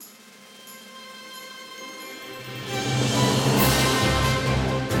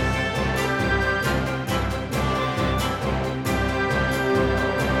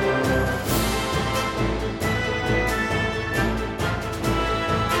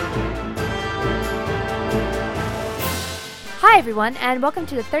Hi everyone, and welcome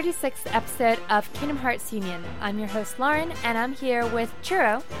to the 36th episode of Kingdom Hearts Union. I'm your host Lauren, and I'm here with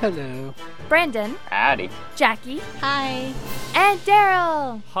Churro. Hello. Branden. Howdy. Jackie. Hi. And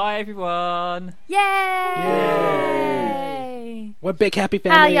Daryl. Hi everyone. Yay! What big happy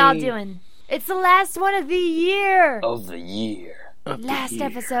family. How y'all doing? It's the last one of the year. Of the year. Last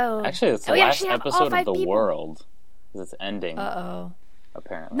episode. Actually, it's the last episode of the world. Because it's ending. Uh-oh.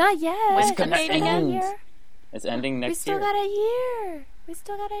 Apparently. Not yet. When's the baby end? It's ending next We still year. got a year.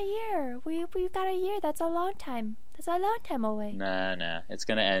 We've got a year. That's a long time. That's a long time away. Nah. It's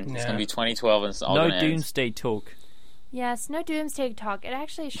gonna end. Nah. It's gonna be 2012 and it's all No gonna end. doomsday talk. Yes, no doomsday talk. It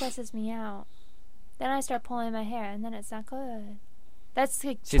actually stresses me out. Then I start pulling my hair, and then it's not good. That's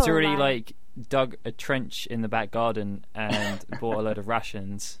like She's total already lie. dug a trench in the back garden and bought a load of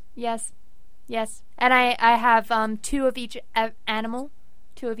rations. Yes, and I have two of each animal.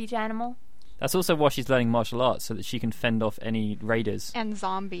 That's also why she's learning martial arts, so that she can fend off any raiders. And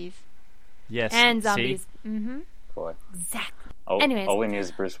zombies. Yes. And see? zombies. Mm-hmm. Boy. Exactly. Oh, Anyways. all we need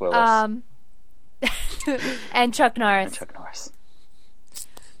is Bruce Willis. And Chuck Norris. And Chuck Norris.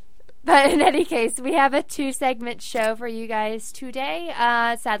 But in any case, we have a 2-segment show for you guys today.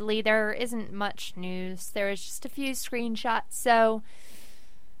 Sadly, there isn't much news. There is just a few screenshots, so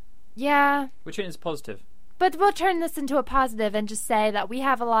yeah. Which is positive. But we'll turn this into a positive and just say that we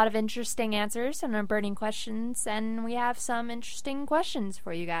have a lot of interesting answers and our burning questions, and we have some interesting questions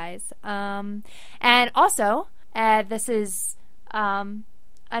for you guys. And also, this is a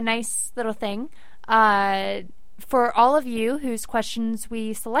nice little thing. For all of you whose questions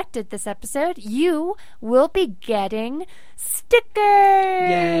we selected this episode, you will be getting stickers!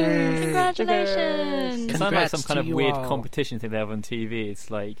 Yay! Congratulations! It sounds like some Congrats kind to of you weird all. competition thing they have on TV. It's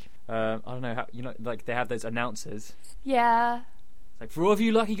like, I don't know, how, they have those announcers. Yeah. It's like, for all of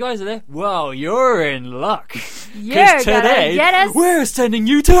you lucky guys out there, well, you're in luck. You're 'Cause gonna today, get us... we're sending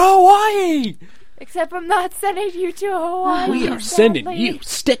you to Hawaii! Except I'm not sending you to Hawaii. We are sending sadly. you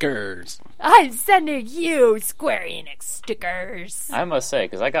stickers. I'm sending you Square Enix stickers. I must say,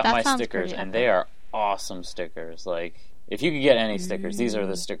 because I got That my sounds stickers, pretty and they are awesome stickers. Like, if you could get any stickers, these are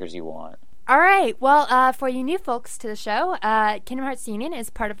the stickers you want. All right. Well, for you new folks to the show, Kingdom Hearts Union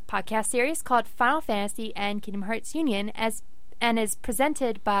is part of a podcast series called Final Fantasy and Kingdom Hearts Union, and is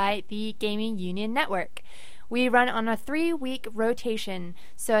presented by the Gaming Union Network. We run on a 3-week rotation,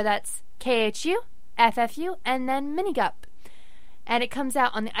 so that's KHU, FFU, and then Minigup. And it comes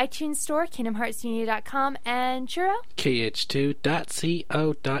out on the iTunes Store, KingdomHeartsUnion.com, and Churro? kh2.co.uk.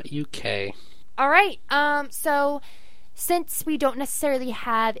 All right. So since we don't necessarily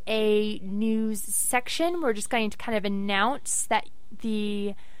have a news section, we're just going to kind of announce that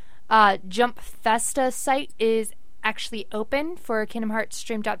the Jump Festa site is actually open for Kingdom Hearts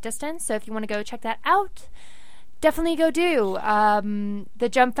Stream Drop Distance. So if you want to go check that out, definitely go do. The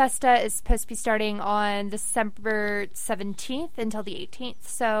Jump Festa is supposed to be starting on December 17th until the 18th.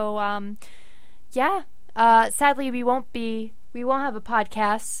 So, yeah. Sadly, we won't have a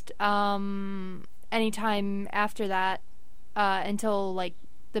podcast anytime after that until like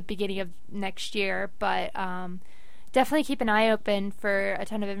the beginning of next year. But definitely keep an eye open for a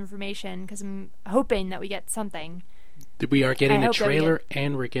ton of information, because I'm hoping that we get something. We are getting I the hope that we trailer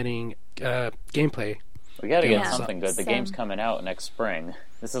and we're getting gameplay. We gotta get Yeah. something good. The Same. game's coming out next spring.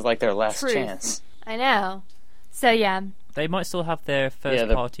 This is like their last Truth. chance. I know. So, yeah. They might still have their Yeah,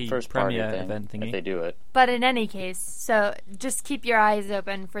 the first-party premiere event thingy. if they do it. But in any case, so just keep your eyes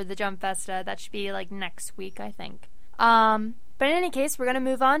open for the Jump Festa. That should be like next week, I think. But in any case, we're going to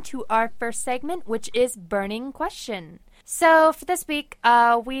move on to our first segment, which is Burning Question. So for this week,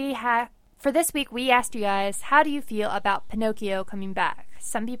 we asked you guys, how do you feel about Pinocchio coming back?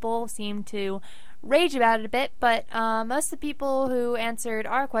 Some people seem to rage about it a bit, but most of the people who answered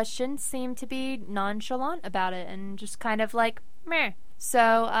our question seem to be nonchalant about it and just kind of like, meh.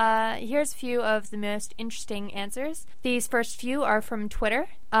 So here's a few of the most interesting answers. These first few are from Twitter.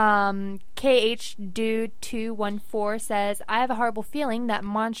 KHDude214 says, I have a horrible feeling that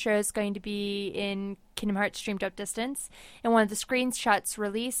Monstro is going to be in Kingdom Hearts Stream Drop Distance. In one of the screenshots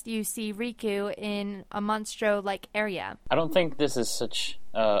released, you see Riku in a Monstro-like area. I don't think this is such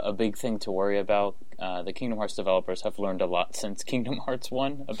a big thing to worry about. The Kingdom Hearts developers have learned a lot since Kingdom Hearts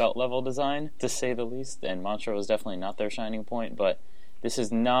 1 about level design, to say the least, and Monstro is definitely not their shining point, but this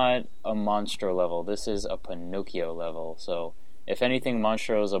is not a Monstro level. This is a Pinocchio level, so if anything,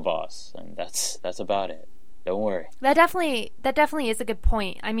 Monstro is a boss, and that's about it. Don't worry. That definitely is a good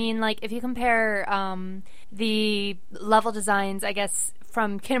point. I mean, like, if you compare the level designs, I guess,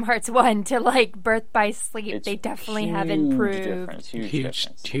 from Kingdom Hearts 1 to, like, Birth by Sleep, It's they definitely have huge improved. difference, huge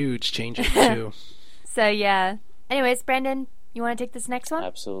difference. Huge changes too. So, yeah. Anyways, Branden, You want to take this next one?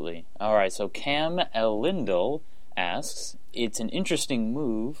 Absolutely. All right, so Cam Elindel asks, it's an interesting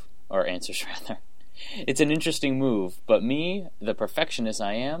move, or answers rather. It's an interesting move, but me, the perfectionist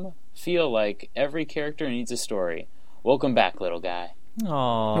I am, feel like every character needs a story. Welcome back, little guy.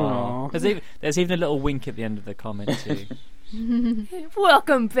 Aww. There's even a little wink at the end of the comment too.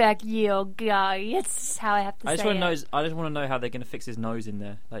 Welcome back, you guy. That's how I have to say it. I just want to know how they're going to fix his nose in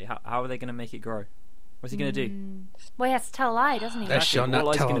there. Like, how are they going to make it grow? What's he going to do? Well, he has to tell a lie, doesn't he? That shall not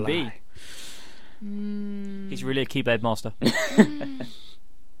What lie's tell a gonna be? Mm. He's really a Keyblade master.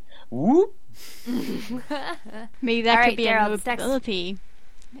 Whoop! Maybe that All could right, be Daryl, a it's next. mobility.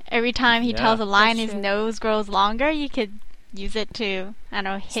 Every time he Yeah. tells a lie and That's his true. nose grows longer, you could use it to, I don't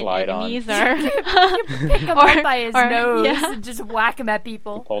know, hit Slide on. enemies or... Pick him up by his nose yeah. and just whack him at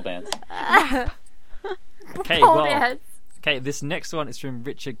people. Pole dance. Okay, Pole well, dance. okay, this next one is from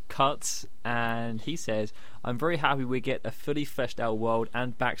Richard Cutts, and he says, I'm very happy we get a fully fleshed out world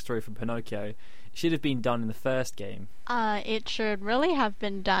and backstory from Pinocchio. It should have been done in the first game. It should really have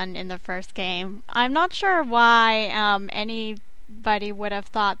been done in the first game. I'm not sure why anybody would have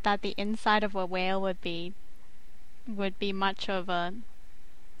thought that the inside of a whale would be much of a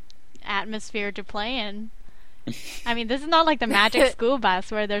atmosphere to play in. I mean, this is not like the Magic School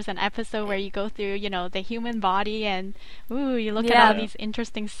Bus where there's an episode where you go through, the human body and you look at all Yeah. these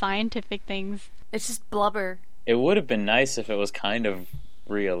interesting scientific things. It's just blubber. It would have been nice if it was kind of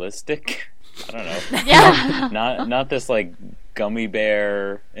realistic. I don't know. Yeah. Not this like gummy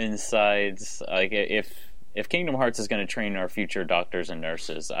bear insides. Like if Kingdom Hearts is going to train our future doctors and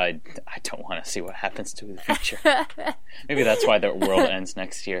nurses, I don't want to see what happens to the future. Maybe that's why the world ends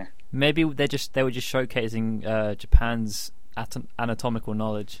next year. Maybe they were just showcasing Japan's anatomical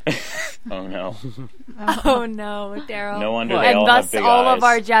knowledge. Oh no! Oh no, Daryl. No wonder What? they And all thus have big all eyes. of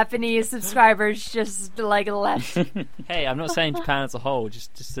our Japanese subscribers just left. Hey, I'm not saying Japan as a whole,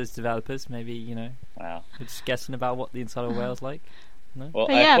 just as developers. Maybe, Wow. we're just guessing about what the inside of a whale's like. Well,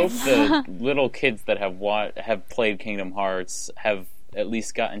 But I yeah. hope the little kids that have played Kingdom Hearts have at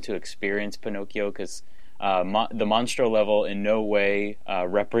least gotten to experience Pinocchio, because the Monstro level in no way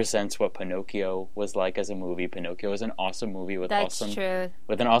represents what Pinocchio was like as a movie. Pinocchio is an awesome movie with That's true.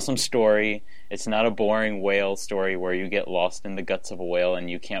 an awesome story. It's not a boring whale story where you get lost in the guts of a whale and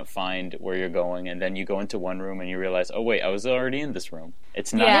you can't find where you're going, and then you go into one room and you realize, oh wait, I was already in this room.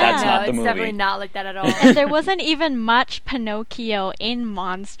 It's not. That's not the it's movie. definitely not like that at all. And there wasn't even much Pinocchio in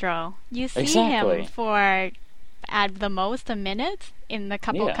Monstro. You see Exactly. him for at the most a minute in the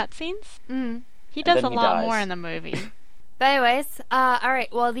couple Yeah. cutscenes. Mm. He does a then he lot dies. more in the movie. But anyways, all right.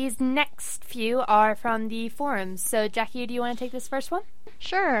 Well, these next few are from the forums. So, Jackie, do you want to take this first one?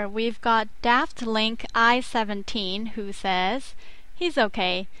 Sure, we've got Daft Link I-17 who says, he's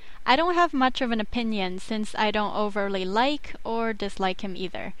okay. I don't have much of an opinion since I don't overly like or dislike him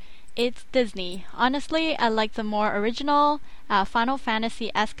either. It's Disney. Honestly, I like the more original Final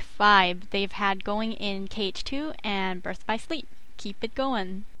Fantasy-esque vibe they've had going in KH2 and Birth by Sleep. Keep it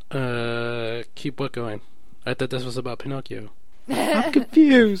going. Keep what going? I thought this was about Pinocchio. I'm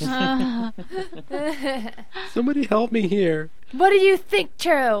confused. Somebody help me here. What do you think,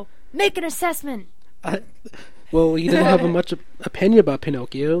 Churro? Make an assessment. Well, you didn't have much opinion about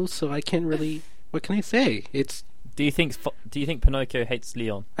Pinocchio, so I can't really. What can I say? Do you think Pinocchio hates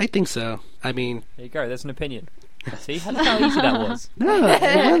Leon? I think so. I mean, There you go. There's an opinion. See how easy that was. no,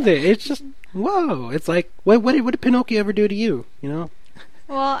 it wasn't. It's just whoa. It's like, what did Pinocchio ever do to you? You know?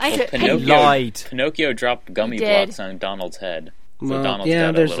 Well, He Pinocchio, lied. Pinocchio dropped gummy He did. blocks on Donald's head. So Well, Donald's yeah, got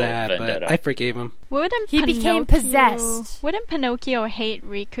a there's little that, vendetta. but I forgave him. wouldn't He became possessed. Wouldn't Pinocchio hate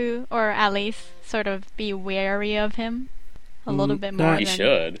Riku, or at least sort of be wary of him a little bit more not- He than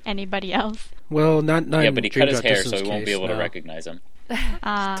should. anybody else? Well, not Yeah, in but he cut his Dream hair, Justice's so he won't be case, able to no. recognize him.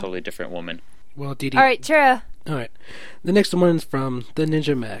 Totally different woman. Well, Didi. All right, Churro. All right. The next one's from the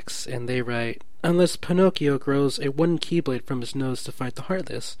Ninja Max, and they write, "Unless Pinocchio grows a wooden keyblade from his nose to fight the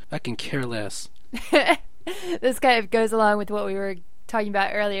Heartless, I can care less." This kind of goes along with what we were talking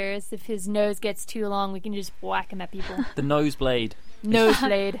about earlier. Is if his nose gets too long, we can just whack him at people. The nosebleed.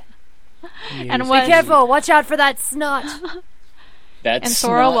 Nosebleed. And Be what? careful. Watch out for that snot. That's And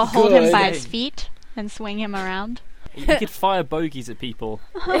Sora not will hold him good. by his feet and swing him around. He could fire bogeys at people.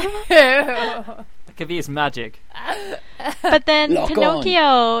 That could be his magic. But then Lock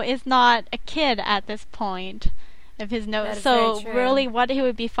Pinocchio is not a kid at this point of his That nose. is So very true. really what he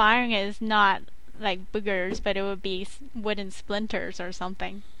would be firing is not like boogers, but it would be wooden splinters or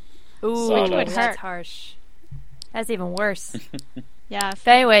something. Ooh, Sawdust. Would that's hurt. harsh. That's even worse. Yes.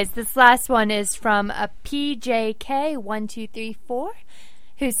 But anyways, this last one is from a PJK1234,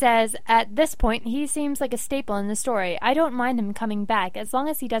 who says, at this point, he seems like a staple in the story. I don't mind him coming back, as long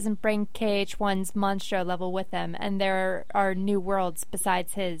as he doesn't bring KH1's Monstro level with him, and there are new worlds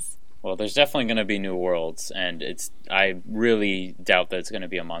besides his. Well, there's definitely going to be new worlds, and I really doubt that it's going to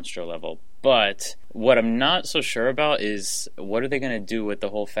be a Monstro level. But what I'm not so sure about is what are they going to do with the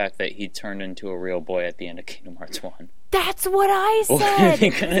whole fact that he turned into a real boy at the end of Kingdom Hearts 1? That's what I What are said. they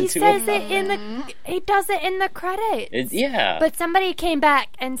gonna He do says about it he does it in the credits. Yeah. But somebody came back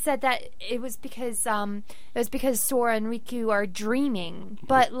and said that it was because Sora and Riku are dreaming.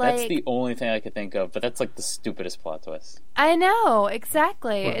 But like, that's the only thing I could think of, but that's like the stupidest plot twist. I know,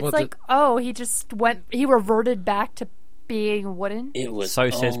 exactly. Well, It's like, oh, he reverted back to being wooden. It was So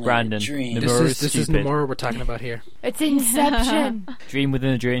says only Branden. a dream. Nomura This is stupid. Nomura we're talking about here. It's Inception. Dream within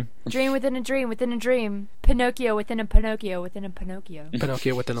a dream. Dream within a dream within a dream. Pinocchio within a Pinocchio within a Pinocchio.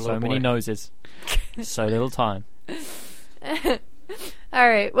 Pinocchio within a So little many boy. noses. So little time. All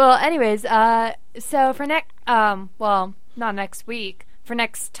right. Well, anyways, so for not next week, for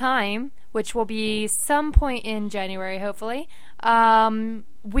next time, which will be some point in January, hopefully,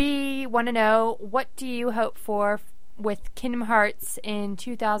 we want to know, what do you hope for with Kingdom Hearts in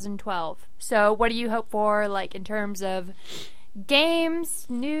 2012? So what do you hope for, like, in terms of games,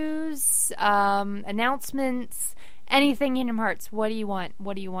 news, announcements, anything Kingdom Hearts? What do you want?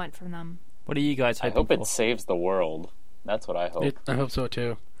 What do you want from them? What are you guys I hoping hope for? it saves the world. That's what I hope. I hope so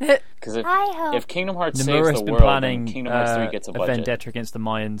too. Because I hope. if Kingdom Hearts Nomura saves has the been world, planning then Kingdom Hearts 3 gets a a budget. vendetta against the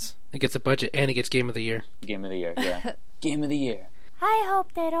Mayans. It gets a budget and it gets Game of the Year. Game of the year, yeah. Game of the year. I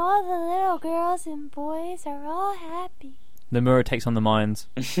hope that all the little girls and boys are all happy. Nomura takes on the Mayans.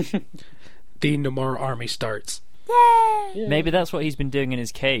 The Nomura army starts. Yay! Maybe that's what he's been doing in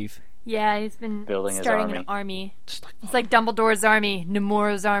his cave. Yeah, he's been Building his starting army. an army. Just like, It's like Dumbledore's army,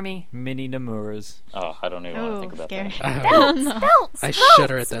 Nomura's army. Mini Nomuras. Oh, I don't even want to think about scary. that. Belts! I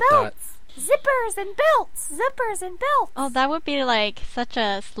shudder at that thought. Zippers and belts! Zippers and belts! Oh, that would be like such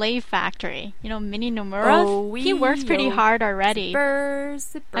a slave factory. You know, Mini Nomura. Oh, He works pretty hard already.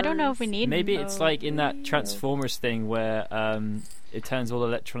 Zippers, zippers. I don't know if we need. Maybe it's like in that yeah. Transformers thing where it turns all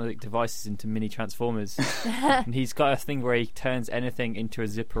electronic devices into mini Transformers. And he's got a thing where he turns anything into a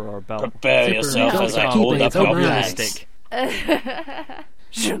zipper or a belt. Prepare Zipper yourself and as I belts. hold up Keyblades, your alright.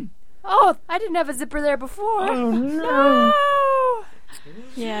 pants. Oh, I didn't have a zipper there before. Oh, no!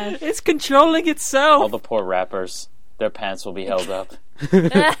 Yes. It's controlling All itself! the poor rappers, their pants will be held up.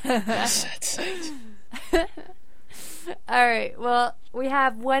 Sad sight. Alright, well, we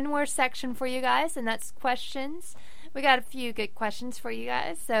have one more section for you guys, and that's questions. We got a few good questions for you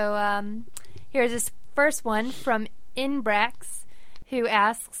guys. So, here's this first one from Inbrax, who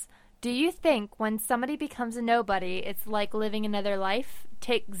asks, do you think when somebody becomes a nobody, it's like living another life?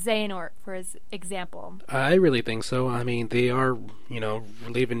 Take Xehanort for his example. I really think so. I mean, they are,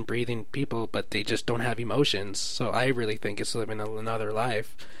 living, breathing people, but they just don't have emotions. So I really think it's living another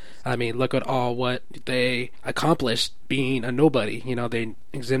life. I mean, look at all what they accomplished being a nobody. They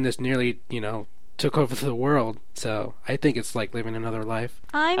Xemnas nearly, took over the world. So I think it's like living another life.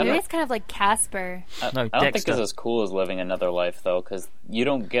 Maybe it's kind of like Casper. I don't think it's as cool as living another life, though, because you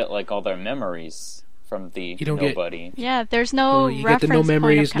don't get, like, all their memories from the You don't get- nobody. Yeah, there's no you get reference the no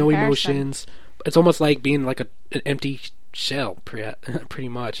memories, point of no comparison. emotions. It's almost like being like an empty shell, pretty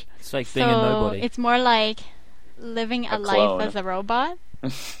much. It's like being So a nobody. it's more like living a clone. life as a robot.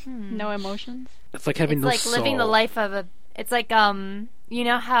 No emotions. It's like having It's no like soul. living the life of a... It's like, you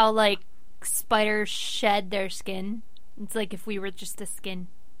know how, like, spiders shed their skin? It's like if we were just a skin.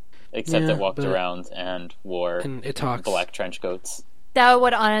 Except Yeah, it walked but- around and wore And it talks. black trench coats. That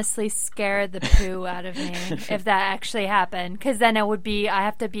would honestly scare the poo out of me if that actually happened. Because then I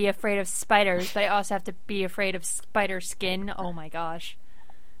have to be afraid of spiders, but I also have to be afraid of spider skin. Oh my gosh.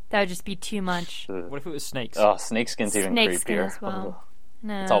 That would just be too much. What if it was snakes? Oh, snakeskin's even Snake creepier. skin as well.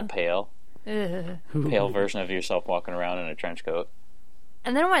 No. It's all pale. Ugh. Pale version of yourself walking around in a trench coat.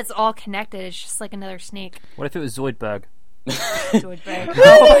 And then when it's all connected, it's just like another snake. What if it was Zoidberg? Zoidberg.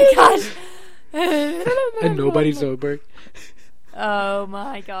 Oh my gosh. And nobody Zoidberg. Oh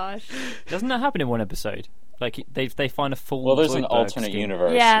my gosh. Doesn't that happen in one episode? Like they find a full. Well, there's an Zoidberg alternate skin.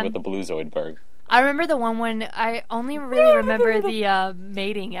 universe Yeah. with the blue Zoidberg. I remember the one when I only really remember the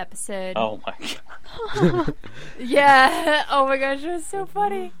mating episode. Oh my god. Yeah. Oh my gosh, it was so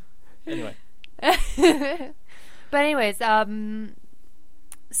funny. Anyway, But anyways,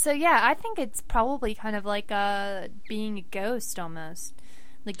 so yeah, I think it's probably kind of like being a ghost almost.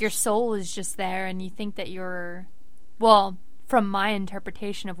 Like your soul is just there and you think that you're, well, from my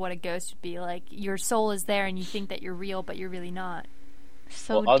interpretation of what a ghost would be, like your soul is there and you think that you're real but you're really not.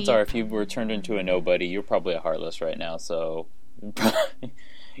 So Well, odds deep. are if you were turned into a nobody, you're probably a heartless right now, so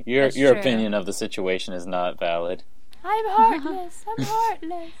Your That's your true. opinion of the situation is not valid. I'm heartless. I'm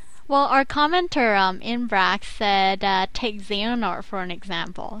heartless. Well, our commenter in Brax said take Xehanort for an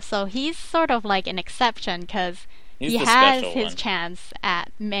example. So he's sort of like an exception because He's he the has special his one. chance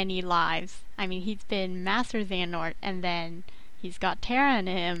at many lives. I mean, he's been Master Xehanort, and then he's got Terra in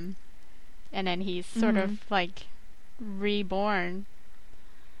him, and then he's sort of like reborn.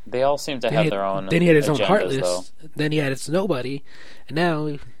 They all seem to have their own. Then he had his own agendas, Heartless. though. Then he had his Nobody, and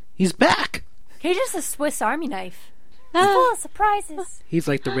now he's back. He's just a Swiss Army knife. He's full of surprises. He's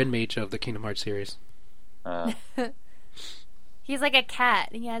like the Red Mage of the Kingdom Hearts series. He's like a cat.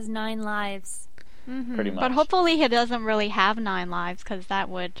 He has 9 lives. Pretty much. But hopefully he doesn't really have 9 lives, because that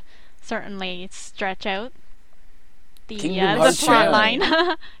would certainly stretch out the Kingdom the Hearts plot 9.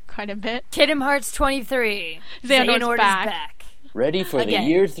 line quite a bit. Kingdom Hearts 23. Xehanort's Xehanort back. is back. Ready for Again. the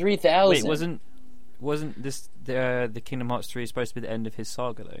year 3000. Wait, wasn't this the Kingdom Hearts 3 supposed to be the end of his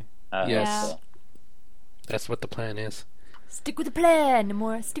saga though? Yes. So That's what the plan is. Stick with the plan,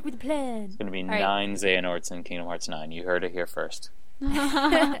 Nomura. Stick with the plan. it's going to be All right. 9 Xehanorts in Kingdom Hearts 9. You heard it here first.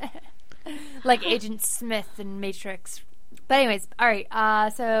 Like Agent Smith in Matrix. But anyways, alright,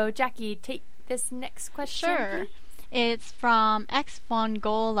 so Jackie, take this next question. Sure. It's from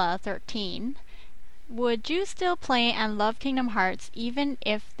Xvongola13. Would you still play and love Kingdom Hearts even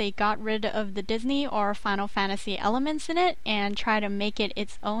if they got rid of the Disney or Final Fantasy elements in it and try to make it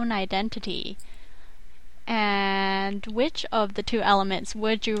its own identity? And which of the 2 elements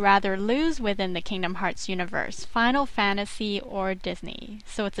would you rather lose within the Kingdom Hearts universe, Final Fantasy or Disney?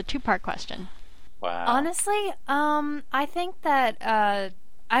 So it's a 2-part question. Wow. Honestly, I think that I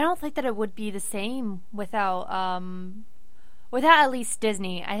don't think that it would be the same without at least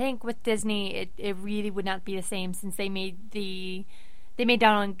Disney. I think with Disney, it really would not be the same since they made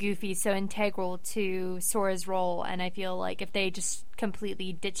Donald and Goofy so integral to Sora's role, and I feel like if they just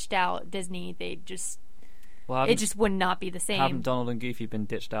completely ditched out Disney, it just would not be the same. Haven't Donald and Goofy been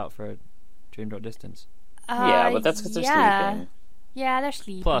ditched out for Dream Drop Distance? Yeah, but that's because they're sleeping. Yeah, they're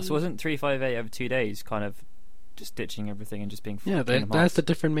sleeping. Plus, wasn't 358 over 2 days kind of just ditching everything and just being Yeah, Kingdom that's Hearts? a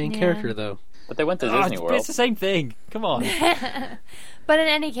different main Yeah. character, though. But they went to Ah, Disney but World. it's the same thing. Come on. But in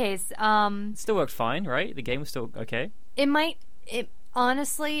any case, It still worked fine, right? The game was still okay.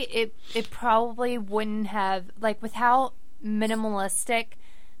 honestly, it probably wouldn't have, like, with how minimalistic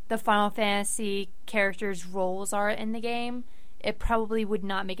the Final Fantasy characters' roles are in the game, it probably would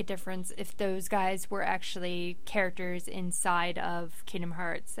not make a difference if those guys were actually characters inside of Kingdom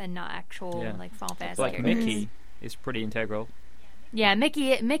Hearts and not actual Yeah. like Final Fantasy Like characters. Mickey is pretty integral. Yeah,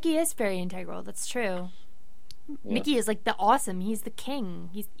 Mickey is very integral. That's true. Yeah. Mickey is like the awesome. He's the king.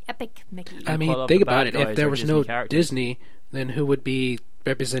 He's the epic Mickey. I Quite a mean, lot of think the about bad it. If guys there are was Disney no characters. Disney, then who would be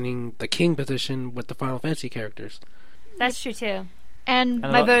representing the king position with the Final Fantasy characters? That's true too. And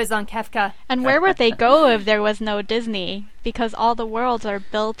And My lot- vote is on Kefka. and where would they go if there was no Disney? Because all the worlds are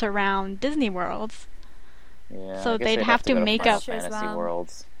built around Disney worlds. Yeah, So I guess they'd have to go make Final up- Sure as Fantasy well.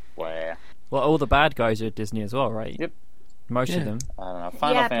 Worlds. Wow. Well, all the bad guys are Disney as well, right? Yep. Most Yeah. of them. I don't know.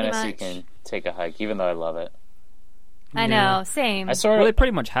 Final Yeah, pretty Fantasy much. can take a hike, even though I love it. I Yeah. know, same. I sort Well, of, it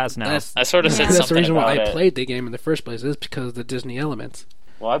pretty much has now. I sort of Yeah. said That's the something reason why about I it. played the game in the first place, is because of the Disney elements.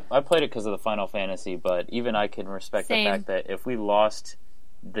 Well, I played it because of the Final Fantasy, but even I can respect Same. the fact that if we lost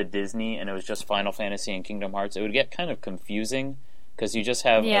the Disney and it was just Final Fantasy and Kingdom Hearts, it would get kind of confusing because you just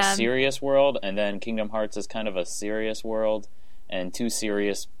have Yeah. a serious world, and then Kingdom Hearts is kind of a serious world, and 2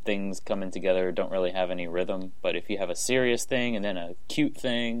 serious things coming together don't really have any rhythm. But if you have a serious thing and then a cute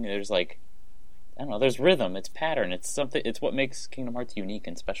thing, there's like, I don't know, there's rhythm, it's pattern, it's something, it's what makes Kingdom Hearts unique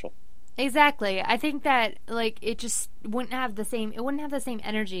and special. Exactly. I think that like it just wouldn't have the same. It wouldn't have the same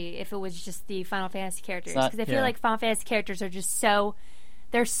energy if it was just the Final Fantasy characters. not- Because I feel yeah. like Final Fantasy characters are just so.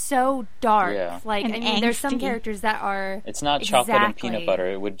 They're so dark. Yeah. Like And I mean, there's some angsty. characters that are. It's not chocolate and Exactly. peanut butter,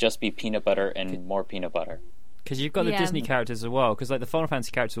 it would just be peanut butter and more peanut butter. Because you've got the Yeah. Disney characters as well. Because like the Final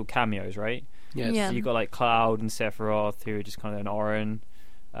Fantasy characters are all cameos, right? Yes. Yeah. So you've got like Cloud and Sephiroth, who are just kind of an Orin.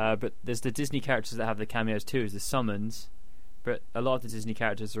 But there's the Disney characters that have the cameos too, is the summons. But a lot of the Disney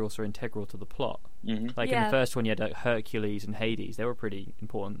characters are also integral to the plot. Mm-hmm. Like in Yeah. the first one, you had like Hercules and Hades. They were pretty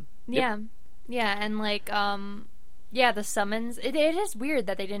important. Yeah. Yeah, and like yeah, the summons. It is weird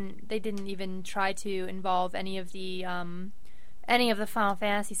that they didn't even try to involve any of the Final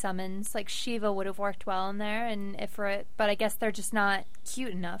Fantasy summons. Like Shiva would have worked well in there, and but I guess they're just not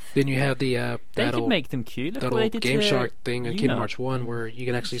cute enough. Then you have the They that could old, make them cute. Look that what they old did Game to Shark thing in Yuna. Kingdom Hearts 1 where you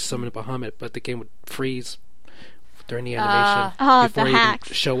can actually summon a Bahamut, but the game would freeze during the animation Oh, before the you even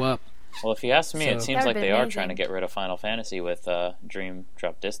hacks. show up. Well, if you ask me, So- it seems That like would've they been are amazing. trying to get rid of Final Fantasy with Dream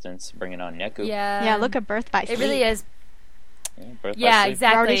Drop Distance, bringing on Neku. Yeah. Yeah, look at Birth by It Sleep. really is. Birth by Yeah, Sleep.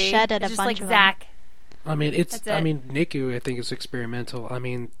 exactly. already shedded a It's just bunch like of them. Zack. I mean, That's it. Niku, I think, is experimental. I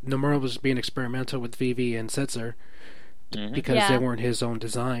mean, Nomura was being experimental with Vivi and Setzer because Yeah. they weren't his own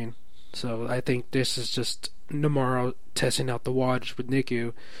design. So I think this is just Nomura testing out the waters with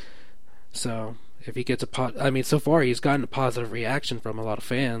Niku. So if he gets so far he's gotten a positive reaction from a lot of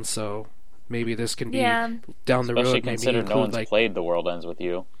fans. So maybe this can be down the Especially road. Maybe considering no include one's played The World Ends With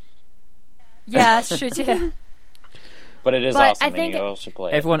You. Yeah, that's true too. But it is But awesome, I and think- you all should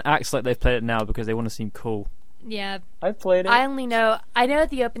play it. Everyone acts like they've played it now because they want to seem cool. Yeah. I've played it. I know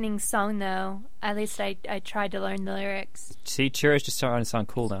the opening song though. At least I tried to learn the lyrics. See, Churro's just trying to sound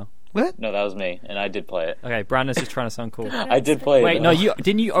cool now. What? No, that was me, and I did play it. Okay, Brandon's just trying to sound cool. I did play it. Wait, though. no,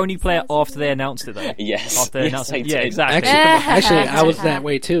 didn't you only play it after they announced it though? Yes. After they announced I it? Yeah, did. exactly. Actually, I was that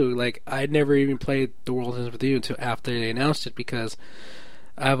way too. Like, I'd never even played The World Ends With You until after they announced it because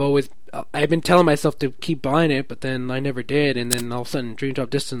I've been telling myself to keep buying it, but then I never did. And then all of a sudden, Dream Drop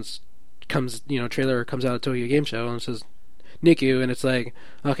Distance trailer comes out of Tokyo Game Show and it says Niku, and it's like,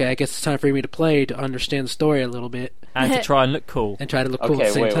 okay, I guess it's time for me to play to understand the story a little bit And to try and look cool. and try to look cool Okay, at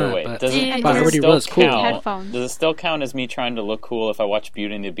the same wait. time. Does But it, but I does it already still was cool. count? Headphones. Does it still count as me trying to look cool if I watch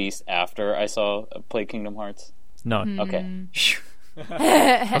Beauty and the Beast after I saw play Kingdom Hearts? No. Okay.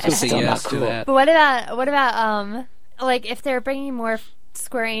 I was gonna say Still yes not to cool. that. But what about like if they're bringing more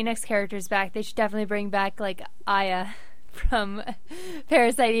Square Enix characters back, they should definitely bring back like Aya from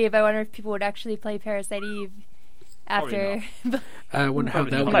Parasite Eve. I wonder if people would actually play Parasite Eve after. I wonder how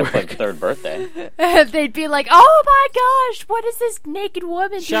that When would I played work. Third Birthday. They'd be like, "Oh my gosh, what is this naked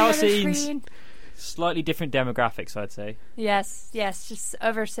woman Shower doing on the scenes. screen?" Slightly different demographics, I'd say. Yes, just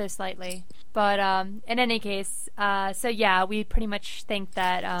ever so slightly. But in any case, so yeah, we pretty much think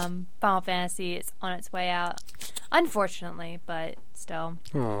that Final Fantasy is on its way out. Unfortunately, but still.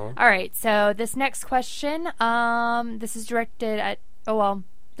 Aw. All right, so this next question, this is directed at. Oh well,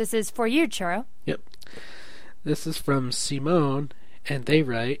 this is for you, Churro. Yep. This is from Simone, and they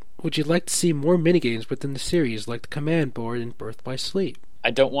write, would you like to see more minigames within the series like the command board in Birth by Sleep? I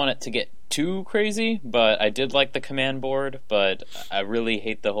don't want it to get too crazy, but I did like the command board, but I really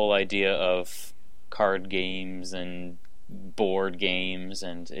hate the whole idea of card games and board games,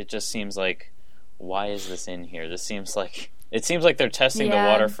 and it just seems like, why is this in here? It seems like they're testing the Yeah.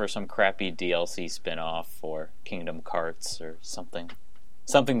 water for some crappy DLC spin-off for Kingdom Hearts or something.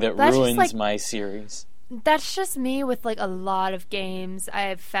 Something that That's just ruins like- my series. That's just me with like a lot of games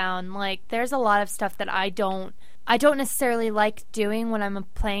I've found. Like there's a lot of stuff that I don't necessarily like doing when I'm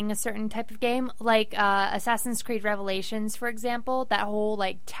playing a certain type of game. Like Assassin's Creed Revelations, for example, that whole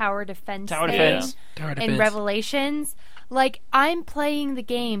like tower defense Tower thing defense. Tower in defense. Revelations. Like I'm playing the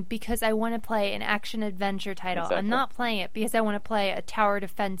game because I want to play an action adventure title. Exactly. I'm not playing it because I want to play a tower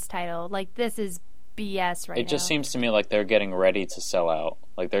defense title. Like this is BS right now. It just seems to me like they're getting ready to sell out.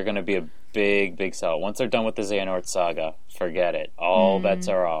 Like they're going to be a big sell. Once they're done with the Xehanort saga, forget it. All bets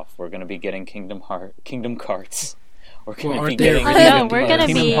are off. We're going to be getting Kingdom Hearts. We're going Well, to be aren't they getting already No, we're gonna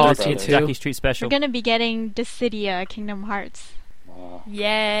Kingdom be- Hearts Brothers It's too? Jackie Street Special. We're gonna be getting Dissidia Kingdom Hearts.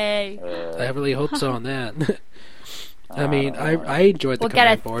 Yay. I really hope so on that. I mean, don't know. I enjoyed the We'll get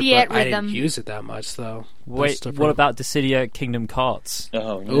command a board, Fiat but I didn't rhythm. use it that much, though. Wait, That's the what problem. about Dissidia Kingdom Carts?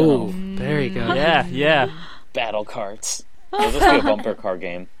 Oh, no. Ooh, there you go. Yeah. Battle carts. It'll just be a bumper car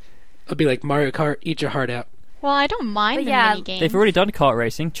game. It'll be like Mario Kart, eat your heart out. Well, I don't mind But the yeah, mini games. They've already done kart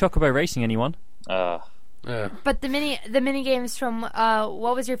racing. Chocobo Racing, anyone? But the mini games from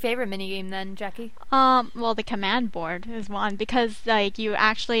what was your favorite mini game then, Jackie? Well, the command board is one because like you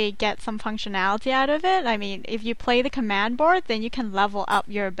actually get some functionality out of it. I mean, if you play the command board, then you can level up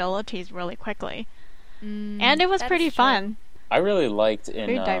your abilities really quickly, and it was that pretty is true. fun. I really liked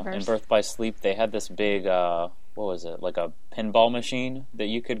Very in diverse. Birth by Sleep, they had this big, what was it, like a pinball machine that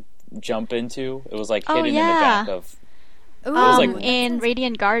you could jump into. It was like Oh, hidden in the yeah. back of... Ooh, was like- In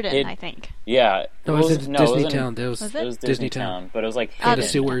Radiant Garden, It- I think. Yeah. No, it was in it Disney wasn't- Town. It was, Was It was Disney Disney Town. Town, but it was like in the Okay. hidden.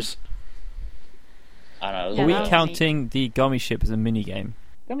 sewers. I don't know. It was Yeah, Are a we that little- was counting the gummy ship as a mini game?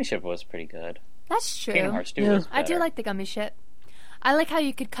 Gummy Ship was pretty good. That's true. Kingdom Hearts 2 Yeah. was I do better. like the gummy ship. I like how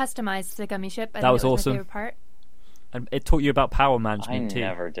you could customize the gummy ship. I That think was it was awesome. My favorite part. And it taught you about power I management too.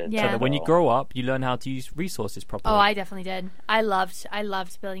 never did. Yeah. So that that when at you all. grow up, you learn how to use resources properly. Oh, I definitely did. I loved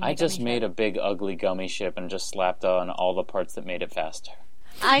building. I my just gummy made a ship. big ugly gummy ship and just slapped on all the parts that made it faster.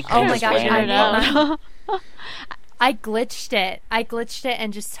 I Oh my couldn't gosh, figure I it know. out. I glitched it.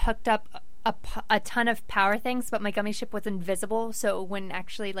 and just hooked up a ton of power things, but my gummy ship was invisible, so it wouldn't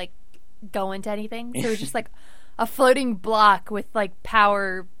actually like go into anything. So it was just like a floating block with like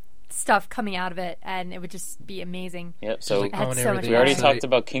power stuff coming out of it, and it would just be amazing. Yep, so Like, I had oh, and so much everything we already else. fun. talked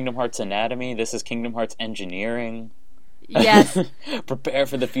about Kingdom Hearts Anatomy. This is Kingdom Hearts Engineering. Yes. Prepare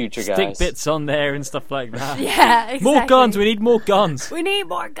for the future, Stick guys. bits on there and stuff like that. Yeah, exactly. More guns. We need more guns. We need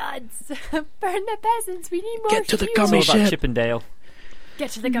more guns. Burn the peasants. We need more Get to the fuel. gummy It's all about ship. Chippendale.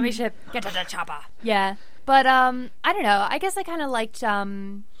 Get to the gummy ship. Get to the chopper. Yeah. But, I don't know. I guess I kind of liked, I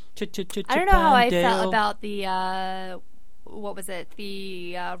don't know how I felt about the, what was it?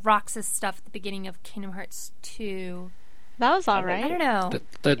 The, Roxas stuff at the beginning of Kingdom Hearts 2. That was alright. I don't know.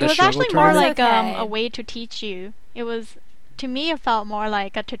 The It was struggle actually more tournament? like Okay. a way to teach you. It was, to me, it felt more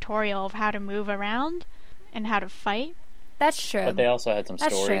like a tutorial of how to move around and how to fight. That's true. But they also had some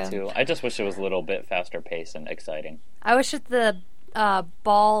That's story true. too. I just wish it was a little bit faster paced and exciting. I wish that the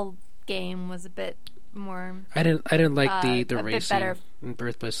ball game was a bit more. I didn't like the a bit racing better. in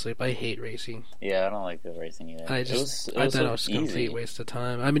Birth by Sleep. I hate racing. Yeah, I don't like the racing either. I it thought so it was a easy. complete waste of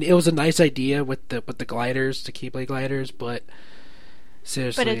time. I mean, it was a nice idea with the gliders, the Keyblade gliders, but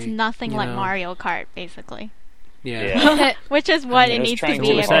seriously, But it's nothing you like know, Mario Kart, basically. Yeah. Yeah. Which is what I mean, it it was needs to trying be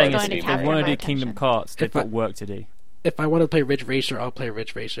to if What it's we're Saying saying going is, to if capture they want my to do Kingdom attention. Hearts, they've If I- got work to do. If I want to play Ridge Racer, I'll play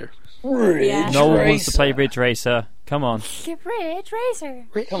Ridge Racer. Yeah. No one wants to play Ridge Racer. Come on. Get Ridge Racer.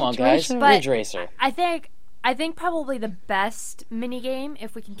 Come on, guys. But Ridge Racer. I think probably the best mini game,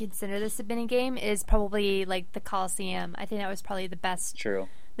 if we can consider this a mini game, is probably like the Coliseum. I think that was probably the best True.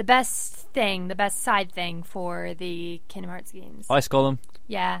 the best side thing for the Kingdom Hearts games. Ice Golem.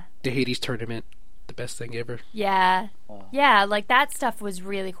 Yeah. The Hades tournament, the best thing ever. Yeah. Wow. Yeah, like that stuff was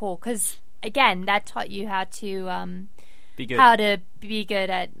really cool cuz again, that taught you how to Be good. how to be good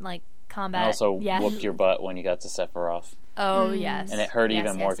at like combat. And also yeah. whooped your butt when you got to Sephiroth. Oh, yes. And it hurt Yes,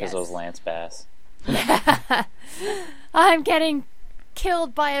 even more yes, because yes. those Lance Bass. I'm getting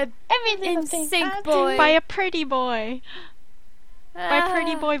killed by a in sync boy. By a pretty boy. By Ah.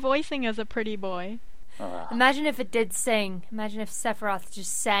 pretty boy voicing as a pretty boy. Imagine if it did sing. Imagine if Sephiroth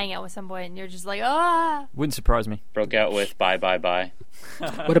just sang out with some boy and you're just like, ah. Wouldn't surprise me. Broke out with Bye Bye Bye.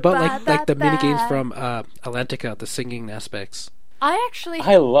 What about Ba, like the ba, mini games ba. from Atlantica, the singing aspects? I actually,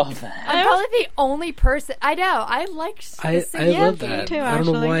 I love that. I'm probably the only person. I know. I like the I singing love game. that. too, I don't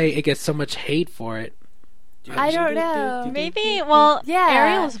know actually. why it gets so much hate for it. I don't know. Maybe, well, Yeah.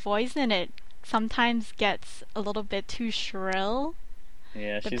 Ariel's voice in it sometimes gets a little bit too shrill,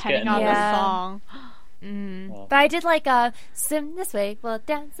 Yeah, she's depending getting on Yeah. the song. Well. But I did like sim this way. We'll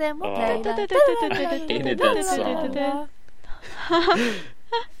dance and we'll play. I hated that song.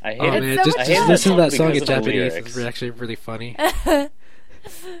 I Oh hated man, so just much just fun. listen to that song in because of the Japanese. lyrics. It's actually really funny. Dance,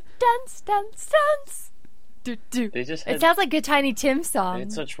 dance, dance. Do, do. They just It had, sounds like a Tiny Tim they song.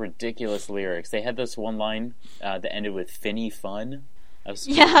 had such ridiculous lyrics. They had this one line that ended with "Finny fun." I was,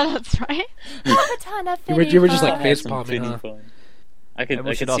 Yeah, that's right. Have a ton of You were just fun. like I had face some palming, finny huh? fun. I could, And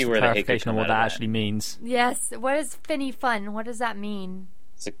we I should could ask see for where the hate could clarification on come what out that of actually means. Yes. What is finny fun? What does that mean?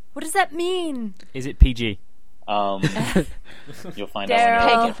 It's a- What does that mean? Is it PG? You'll find Daryl.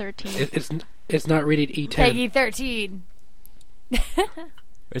 out. Peggy 13. It's not rated E10. Peggy 13.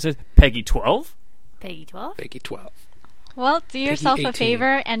 Is it Peggy 12? Peggy 12? Peggy 12. Well, do yourself a 18.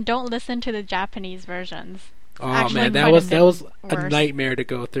 favor and don't listen to the Japanese versions. Oh Actually man, quite that a was bit a worse. nightmare to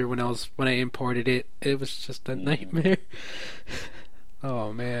go through when I imported it. It was just a nightmare.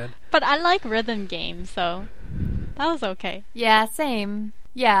 Oh man. But I like rhythm games, so that was okay. Yeah, same.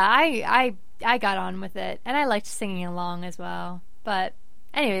 Yeah, I got on with it, and I liked singing along as well. But,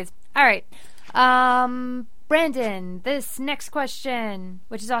 anyways, all right. Brandon, this next question,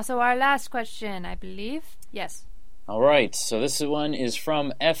 which is also our last question, I believe. Yes. All right, so this one is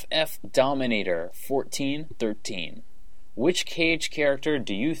from FF Dominator 1413. Which Cage character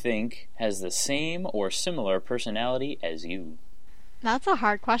do you think has the same or similar personality as you? That's a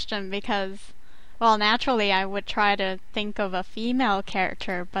hard question because, well, naturally I would try to think of a female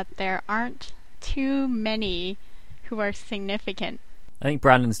character, but there aren't too many who are significant. I think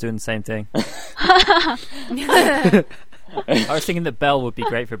Brandon's doing the same thing. I was thinking that Belle would be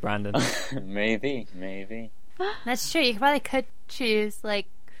great for Brandon. Maybe. That's true. You could choose, like,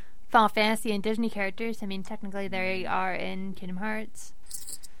 Final Fantasy and Disney characters. I mean, technically they are in Kingdom Hearts.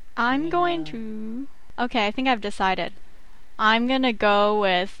 I'm going to... Okay, I think I've decided. I'm gonna go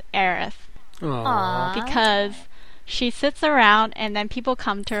with Aerith Aww. because she sits around and then people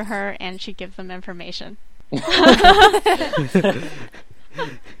come to her and she gives them information.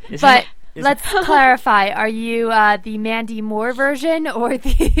 But let's clarify: are you the Mandy Moore version or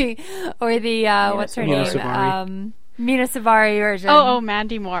the what's her Mina name? Savari. Mina Savari version. Oh,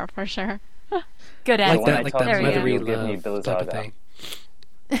 Mandy Moore for sure. Good Like answer. when I that, like talk that to you, leathery you'll give me love type of Bilizaga.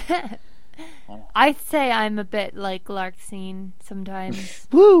 thing. I'd say I'm a bit like Larxene sometimes.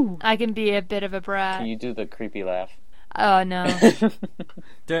 Woo! I can be a bit of a brat. Can you do the creepy laugh? Oh no.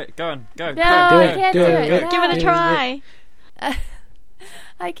 Do it. Go on. Go. No, go, I go. can't do it. Give it a try.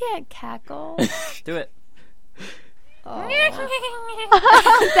 I can't cackle. Do it. Oh.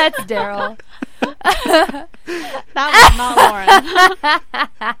 That's Daryl. That was not Lauren.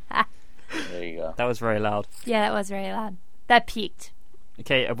 There you go. That was very loud. Yeah, that was very loud. That peaked.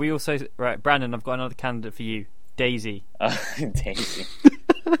 Okay, we also right, Brandon. I've got another candidate for you, Daisy. Daisy.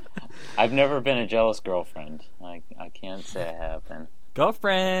 I've never been a jealous girlfriend. I can't say I have been.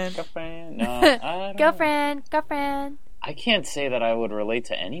 Girlfriend. Girlfriend? No, I don't know. Girlfriend. I can't say that I would relate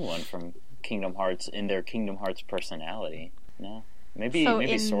to anyone from Kingdom Hearts in their Kingdom Hearts personality. No,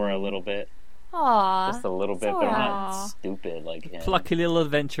 maybe Sora a little bit, Aww. just a little bit, but I'm not Sora. stupid like him. Plucky little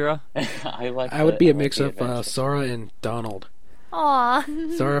adventurer. I would be a mix of Sora and Donald.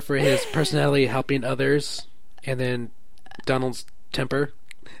 Aww. Sora for his personality helping others, and then Donald's temper.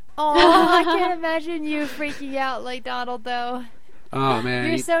 I can't imagine you freaking out like Donald, though. Oh man,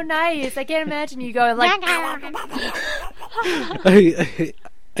 You're so nice. I can't imagine you going like.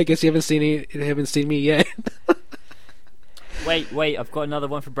 I guess you haven't seen me yet. Wait, I've got another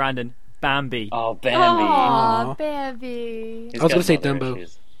one for Brandon. Bambi. Oh, Bambi. Aw, Bambi. He's I was got gonna say mother Dumbo.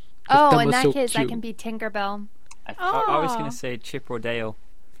 issues. Oh, in Dumbo's that so case, I cute. can be Tinkerbell. I was going to say Chip or Dale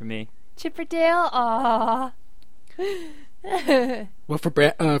for me. Chipperdale. Aw. Well, for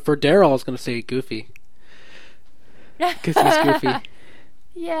Daryl, I was gonna say Goofy because he's goofy.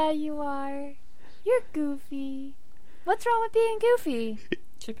 Yeah, you are. You're goofy. What's wrong with being goofy?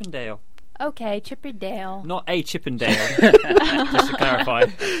 Chip and Dale. Okay, Chipperdale. Not a Chip and Dale. Just to clarify.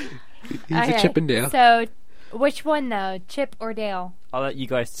 He's a Chippendale. So, which one though, Chip or Dale? I'll let you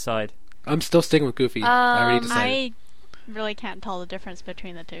guys decide. I'm still sticking with Goofy. I already decided. I really can't tell the difference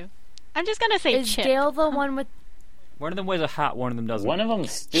between the two. I'm just gonna say Is Chip. Dale the one with? One of them wears a hat, one of them doesn't. One of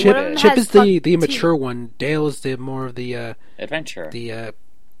them's Chip, stupid. Chip has is the fuck mature one. Dale is the more of the Adventure.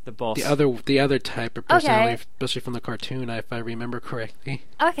 The boss. the other type of personality, Okay. especially from the cartoon, if I remember correctly.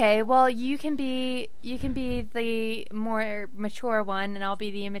 Okay, well you can be the more mature one, and I'll be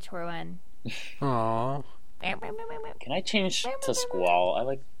the immature one. Aww. Can I change to Squall? I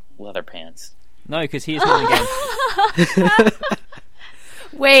like leather pants. No, because he is not in the game.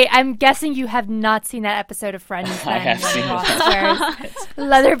 Wait, I'm guessing you have not seen that episode of Friends. Then, I have when seen Ross it. wears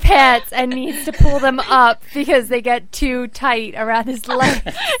leather pants and needs to pull them up because they get too tight around his legs.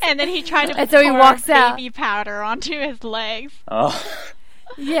 And then he tried to And so he pour walks out. baby powder onto his legs. Oh,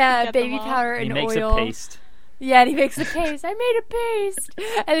 Yeah, Get them baby off. powder He and makes oil. a paste. Yeah, and he makes a paste. I made a paste.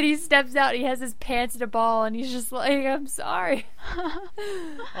 And then he steps out and he has his pants in a ball and he's just like, I'm sorry.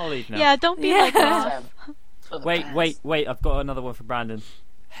 I'll leave now. Yeah, don't be like Ross. Wait. I've got another one for Brandon.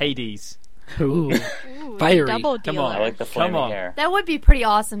 Hades. Ooh. Ooh, Fiery. double Come dealer. on. I like the flaming on. hair. That would be pretty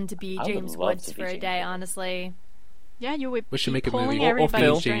awesome to be I would James love Woods to be for a James day, Woods. honestly. Yeah, you would We should be make a pulling movie. Or everybody's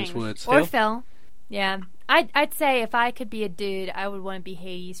Phil. James strings. Woods. Or Phil? Phil. Yeah. I'd say if I could be a dude, I would want to be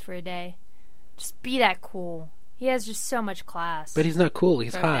Hades for a day. Just be that cool. He has just so much class. But he's not cool.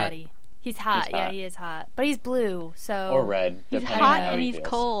 He's for a hot. daddy. He's hot. He's Yeah, hot. he is hot. But he's blue, so... Or red. He's depending hot on how and he he's feels.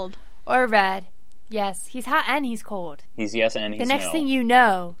 cold. Or red. Yes, he's hot and he's cold. He's yes and he's The next no. thing you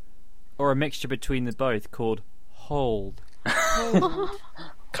know... Or a mixture between the both called Hold.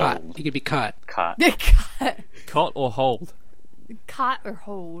 Caught. He could be caught. Caught. Caught or hold? Caught or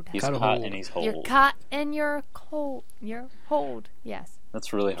hold. He's Caught or caught hold. and he's hold. You're caught and you're cold. You're hold. Yes.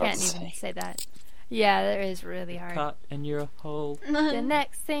 That's really hard Can't to even say. say that. Yeah, that is really hard. Caught and you're hold. The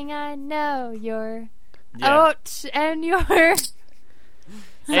next thing I know, you're Yeah. out and you're...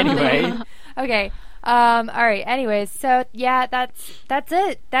 Anyway, Okay. All right. Anyways, so yeah, that's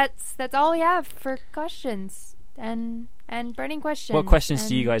it. That's all we have for questions and burning questions. what questions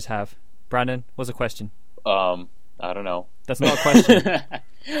do and- you guys have? Brandon, what's a question? I don't know. That's not a question.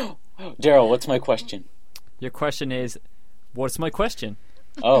 Daryl, what's my question? Your question is, what's my question?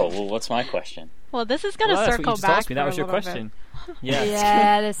 Oh, well, what's my question? Well, this is gonna Well, that's what circle you just back asked me. That for was a your little question. Yeah.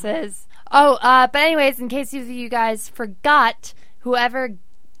 Yeah, this is. Oh, but anyways, in case you guys forgot, whoever's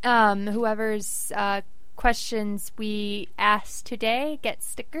questions we asked today get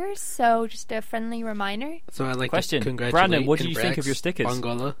stickers. So just a friendly reminder. So I'd like Question. to congratulate Brandon, what did you think Congrax, of your stickers?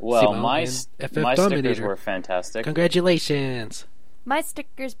 Bongola, Well, Simone, my and FF stickers Dominator. were fantastic. Congratulations. My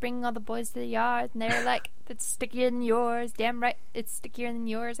stickers bring all the boys to the yard, and they're like, "It's stickier than yours." Damn right, it's stickier than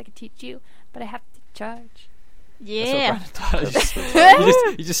yours. I could teach you, but I have to charge. Yeah. That's what Brandon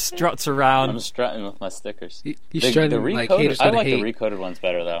does. he just struts I'm around. strutting with my stickers. He's The trying to like haters I gonna like hate. the recoded ones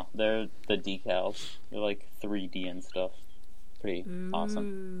better though. They're the decals. They're like 3D and stuff. Pretty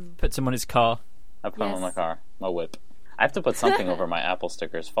awesome. Puts him on his car. I put them on Yes. my car, my whip. I have to put something over my Apple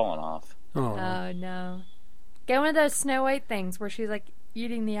stickers falling off. Oh. Oh no! Get one of those Snow White things where she's like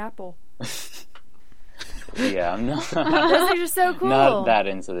eating the apple. Yeah, I'm not. Those things are so cool. Not that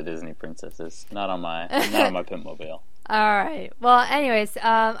into the Disney princesses. Not on my Pitmobile. All right. Well, anyways,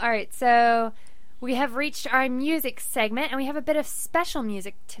 all right. So we have reached our music segment, and we have a bit of special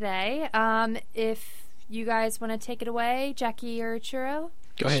music today. If you guys want to take it away, Jackie or Churro?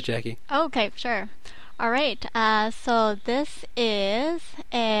 Go ahead, Jackie. Okay, sure. All right. So this is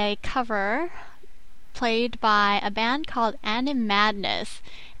a cover played by a band called Anim Madness,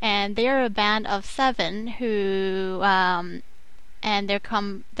 and they're a band of 7 who and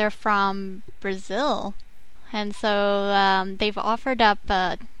they're from Brazil. And so they've offered up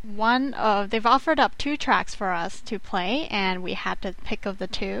 2 tracks for us to play, and we had to pick of the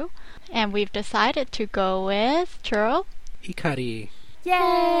 2. And we've decided to go with Churro. Hikari. Yay!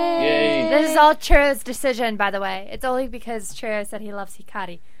 Yay! This is all Churro's decision, by the way. It's only because Churro said he loves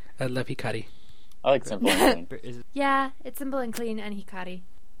Hikari. I love Hikari. I like Simple and Clean. Is it- Yeah, it's Simple and Clean and Hikari.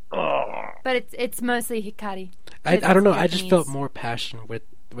 But it's mostly Hikari. I don't know. I just Japanese. felt more passion with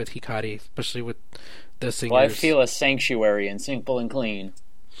Hikari, especially with the singers. Well, I feel a sanctuary in Simple and Clean.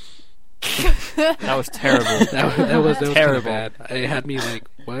 That was terrible. that was Terrible. bad. It had me like,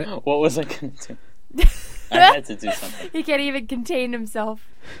 what? What was I going to do? I had to do something. He can't even contain himself.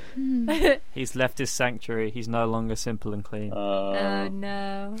 He's left his sanctuary. He's no longer simple and clean. Oh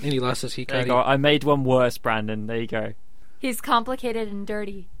no. And he lost his There you Hikari. go. I made one worse, Brandon. There you go. He's complicated and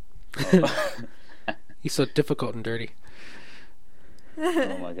dirty. He's so difficult and dirty.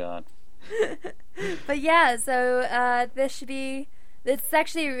 Oh my god. But yeah, so this should be.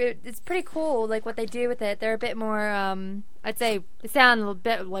 It's pretty cool. Like what they do with it. They're a bit more. I'd say they sound a little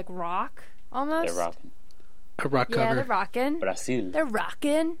bit like rock almost. They're rocking. A rock Yeah, cover. they're rocking. Brazil. They're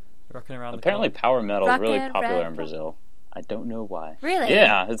rocking. Rocking around Apparently, the power metal is really Rockin' popular in Red- Brazil. I don't know why. Really?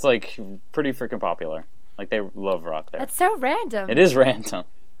 Yeah, it's like pretty freaking popular. Like they love rock there. That's so random. It is random.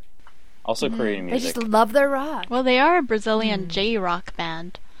 Also, Korean They music. just love their rock. Well, they are a Brazilian J-rock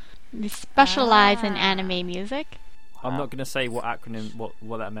band. They specialize in Ah. anime music. I'm not going to say what acronym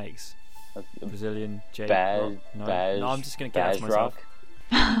what that makes. Brazilian J. Bad, rock. No, Baj, no, I'm just going to get that to myself.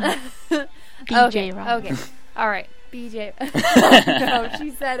 rock. BJ rock. Okay. All right. BJ. No,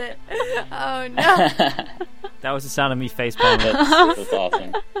 she said it. Oh no. That was the sound of me face palming. That's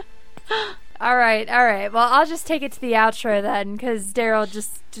awesome. All right. Well, I'll just take it to the outro then, because Daryl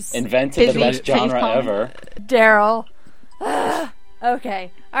just Invented the Busy best genre facepalm. ever. Daryl.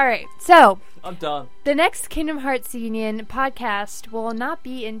 Okay. All right. So I'm done. the next Kingdom Hearts Union podcast will not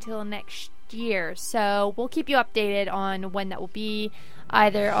be until next year, so we'll keep you updated on when that will be,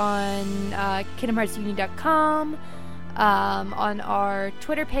 either on KingdomHeartsUnion.com, on our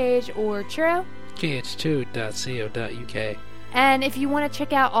Twitter page, or Churro. kh2.co.uk. And if you want to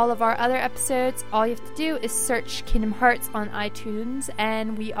check out all of our other episodes, all you have to do is search Kingdom Hearts on iTunes,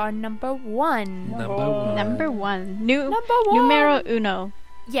 and we are number 1. Number 1. Number 1. Numero uno.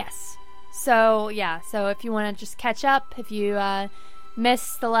 Yes. So, yeah. So if you want to just catch up, if you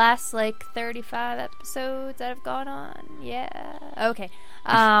missed the last, 35 episodes that have gone on. Yeah. Okay.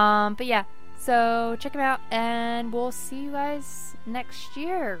 But yeah. So check them out, and we'll see you guys next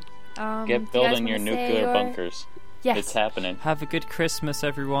year. Do you Get guys building your wanna say nuclear your- bunkers. Yes. It's happening. Have a good Christmas,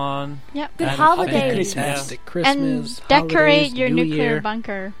 everyone. Yep. Good And holidays. Fantastic Christmas. And decorate holidays, your New nuclear Year.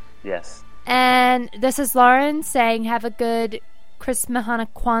 bunker. Yes. And this is Lauren saying have a good Christmas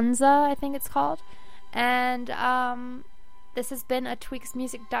Kwanzaa, I think it's called. And this has been a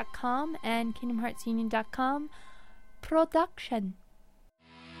tweaksmusic.com and KingdomHeartsUnion.com production.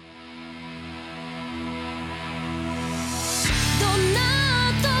 どんな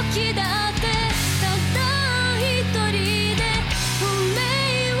時だってただ一人で運命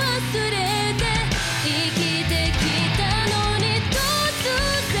忘れて生きてきたのに突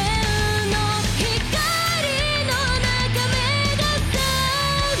然の光の中目が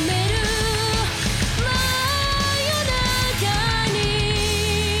覚める真夜中に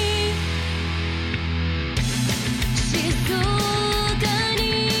静かに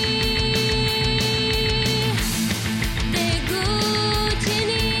出口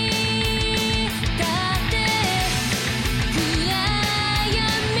に立って暗闇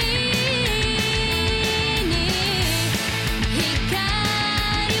に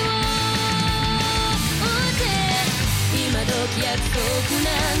光を打って今時約束なん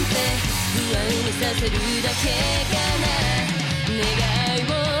て不安にさせるだけかな願いを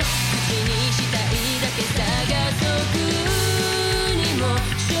口にしたいだけ探そう国も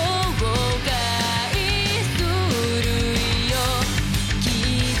紹介するよきっ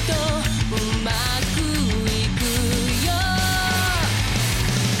とうまくいくよ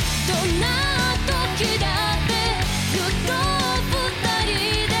どんな時だって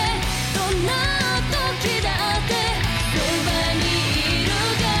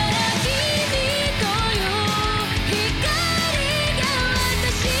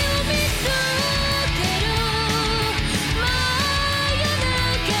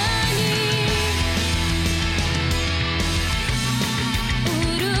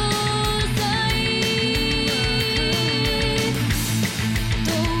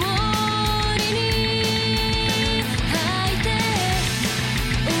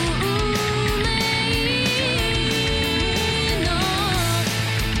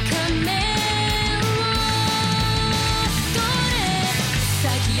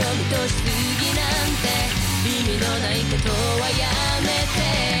いことはやめて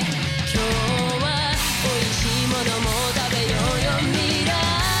今日は美味しいものも食べようよ未来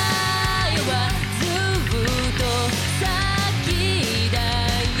はずっと先だ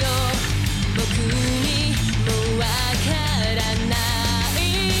よ僕にもわからな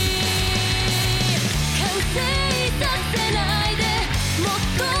い完成させないでもっ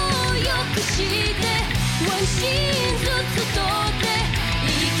と良くしてワンシーン